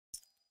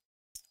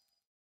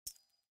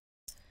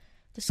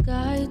The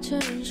sky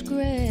turns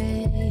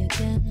gray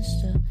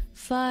against a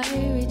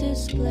fiery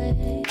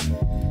display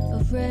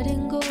of red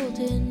and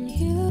golden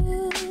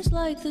hues,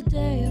 like the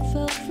day I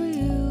fell for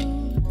you.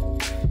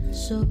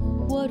 So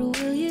what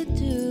will you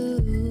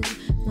do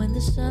when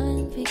the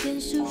sun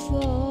begins to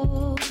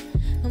fall?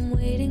 I'm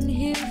waiting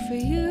here for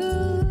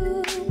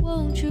you.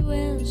 Won't you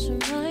answer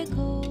my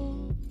call?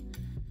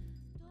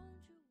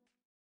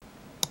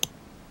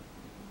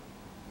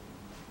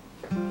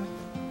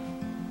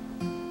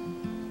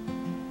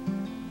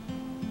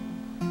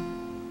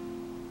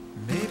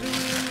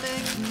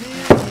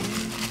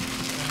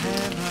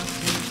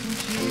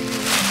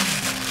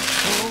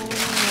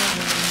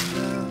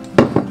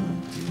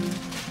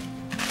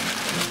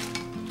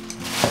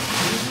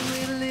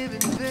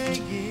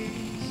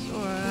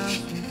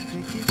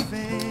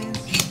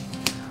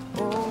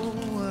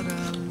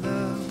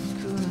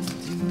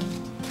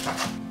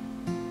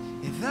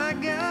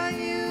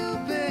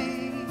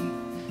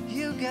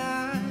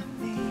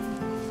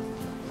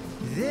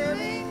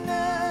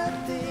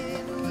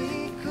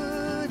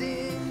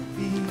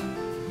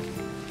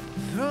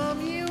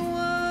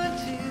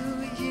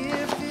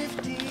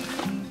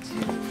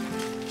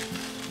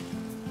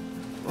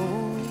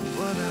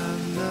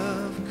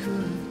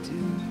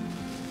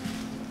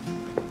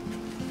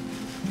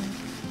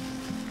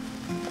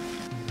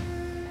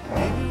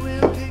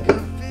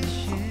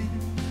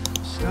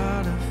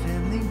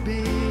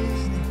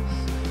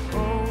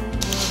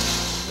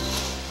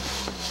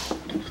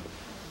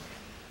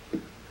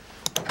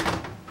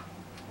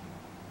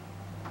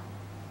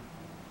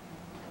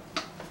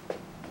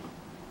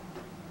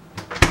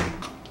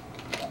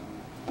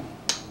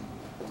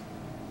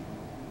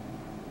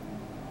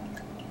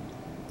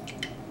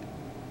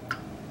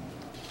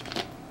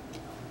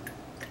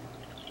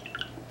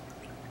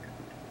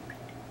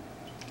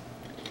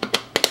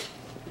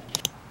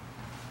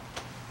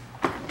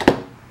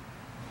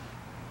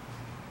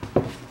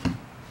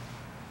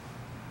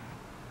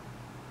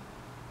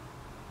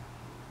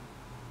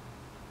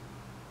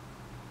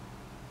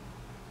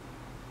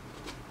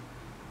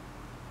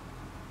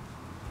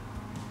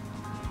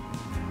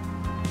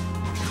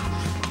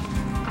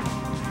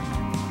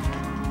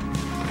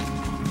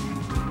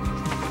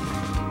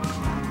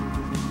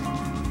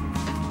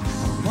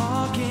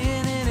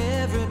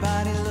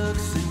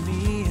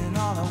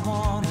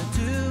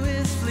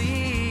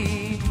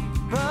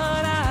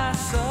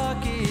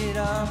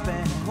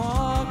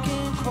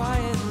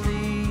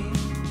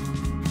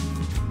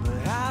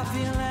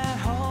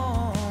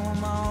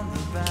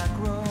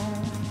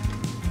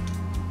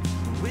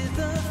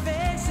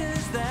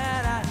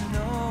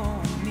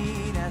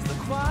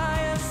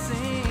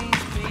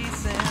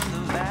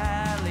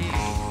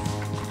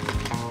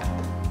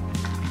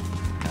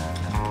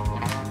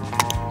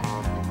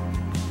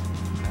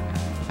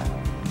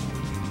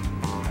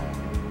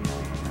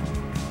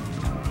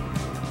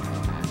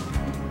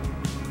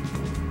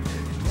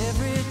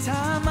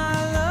 Time I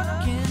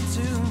look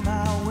into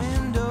my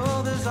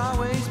window, there's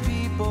always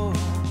people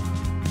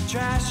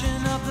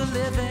trashing up the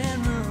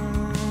living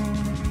room,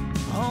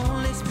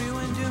 only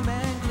spewing doom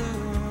and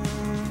gloom.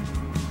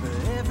 But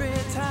every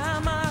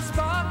time I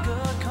spark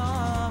a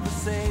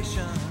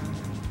conversation,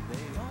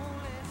 they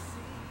only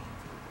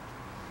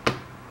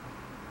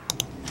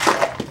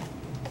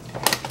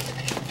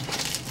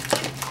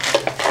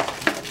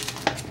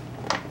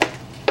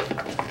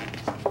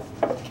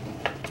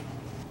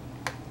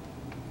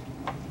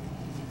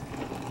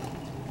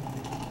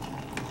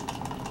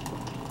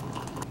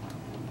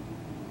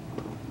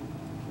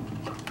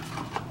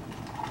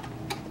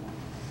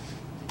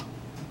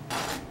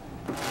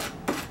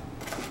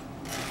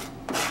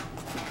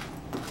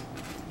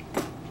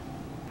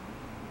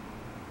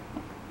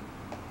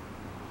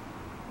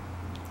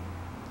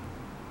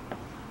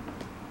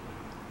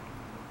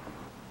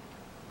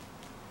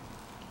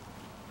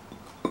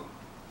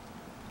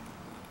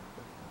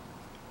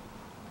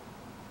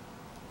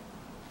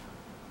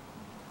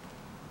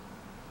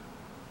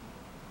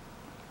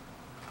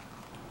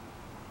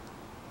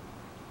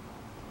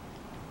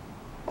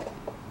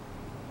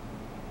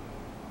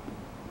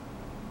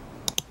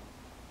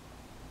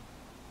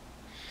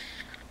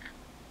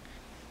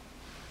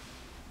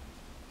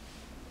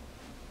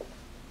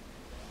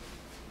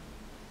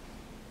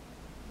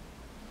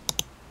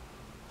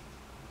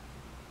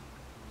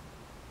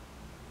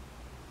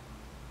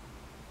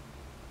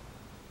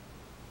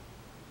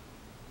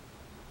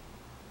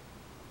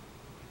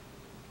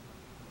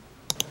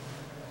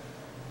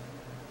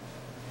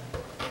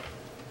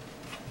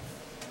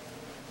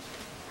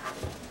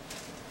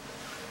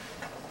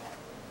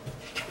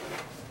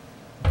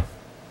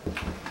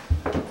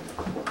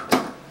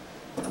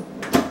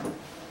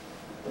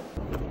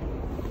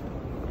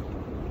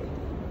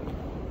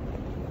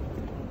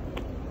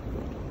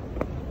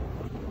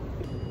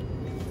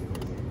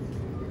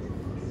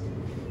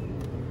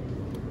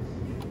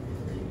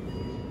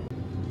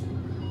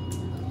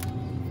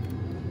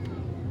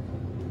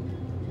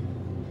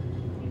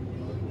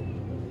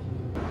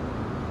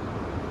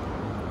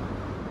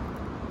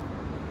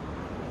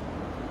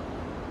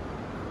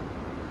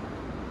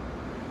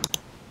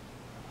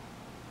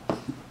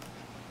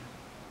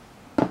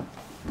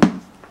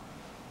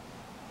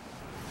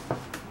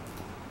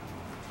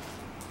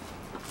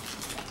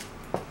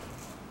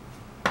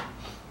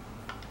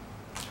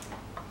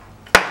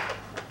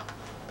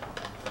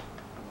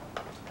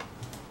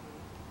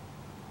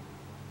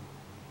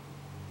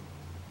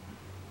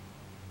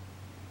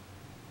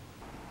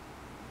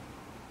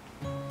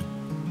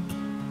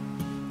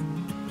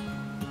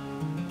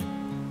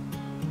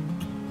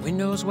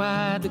Windows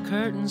wide, the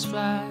curtains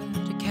fly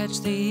to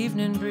catch the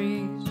evening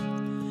breeze.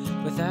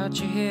 Without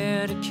you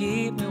here to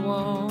keep me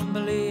warm,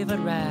 believe I'd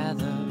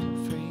rather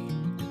freeze.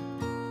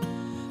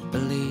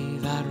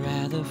 Believe I'd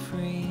rather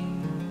freeze.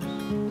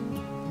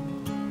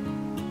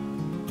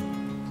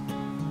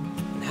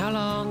 And how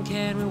long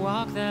can we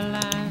walk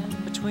that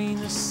line between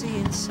the sea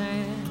and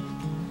sand?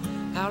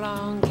 How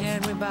long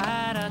can we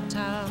bide our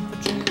time for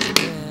dreams we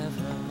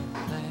never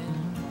planned?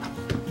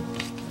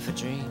 For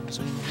dreams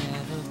we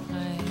never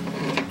planned.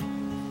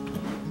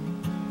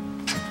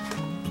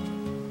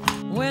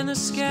 When the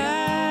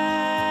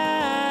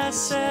sky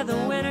said the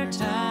winter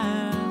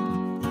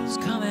time is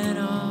coming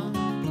on,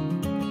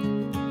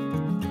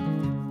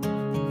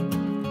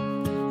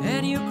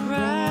 and you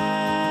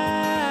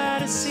cry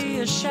to see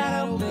a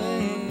shadow,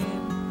 babe,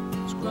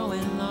 it's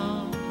growing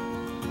long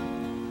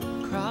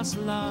across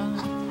the lawn.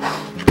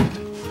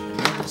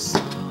 Another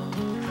song.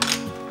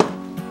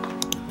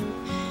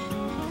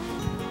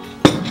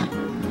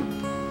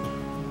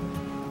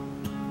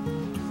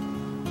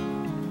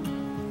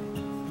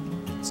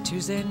 It's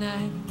Tuesday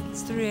night,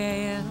 it's 3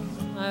 a.m.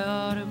 I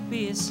ought to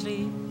be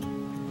asleep.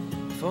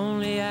 If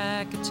only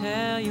I could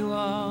tell you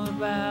all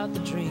about the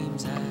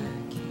dreams I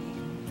keep.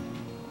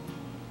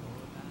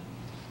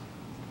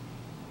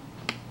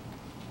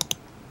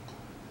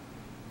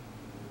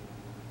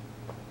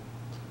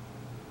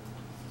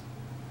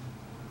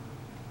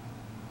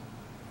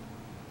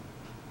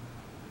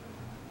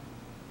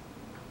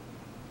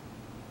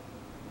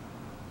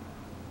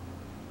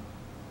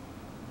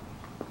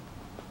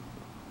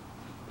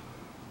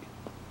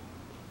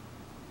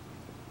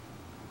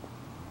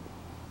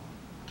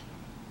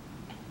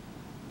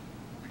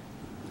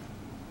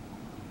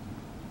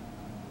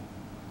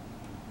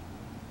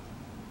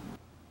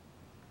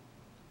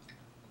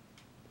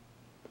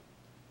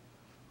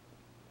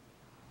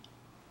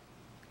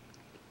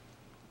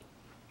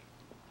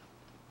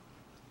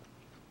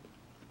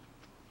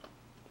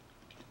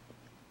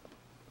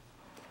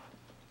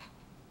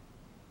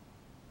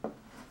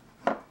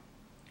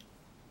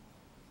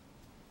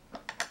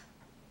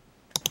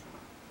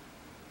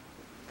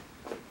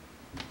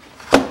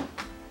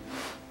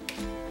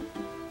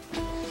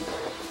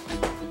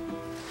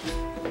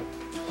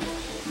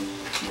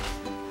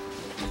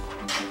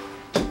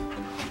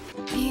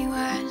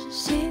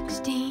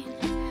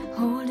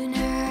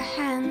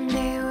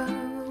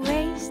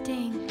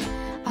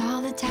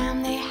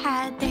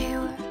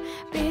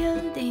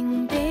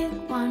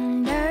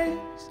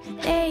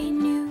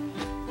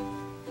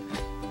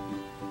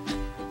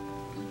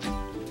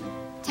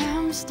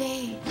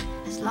 Stay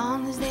as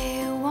long as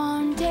they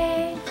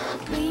wanted.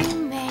 We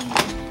made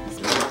as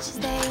much as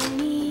they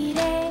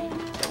needed.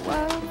 The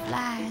world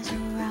flies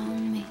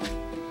around me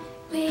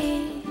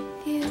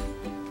with you.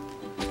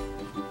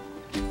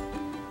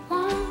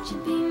 Won't you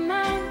be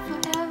mine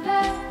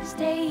forever?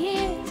 Stay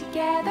here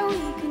together.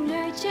 We can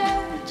nurture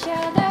each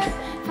other.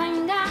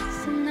 Find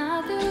us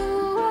another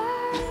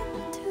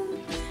world to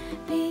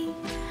be.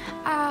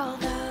 All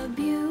the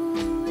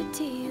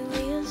beauty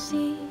we'll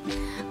see.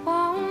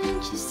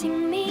 Won't you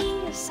sing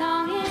me a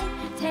song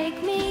and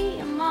take me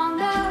among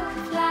the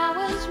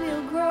flowers?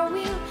 We'll grow,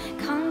 we'll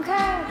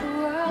conquer the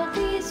world.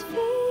 These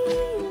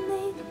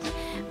feelings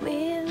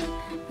will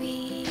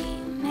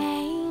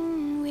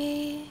remain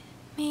with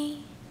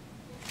me.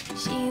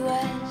 She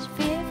was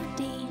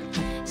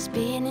 15,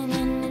 spinning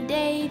in a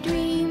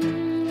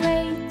daydream,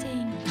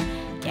 waiting,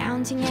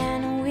 counting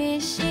and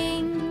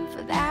wishing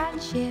for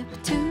that ship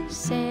to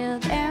sail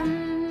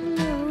them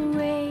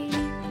away.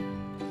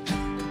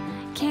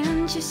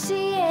 Can't you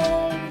see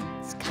it?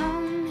 It's coming.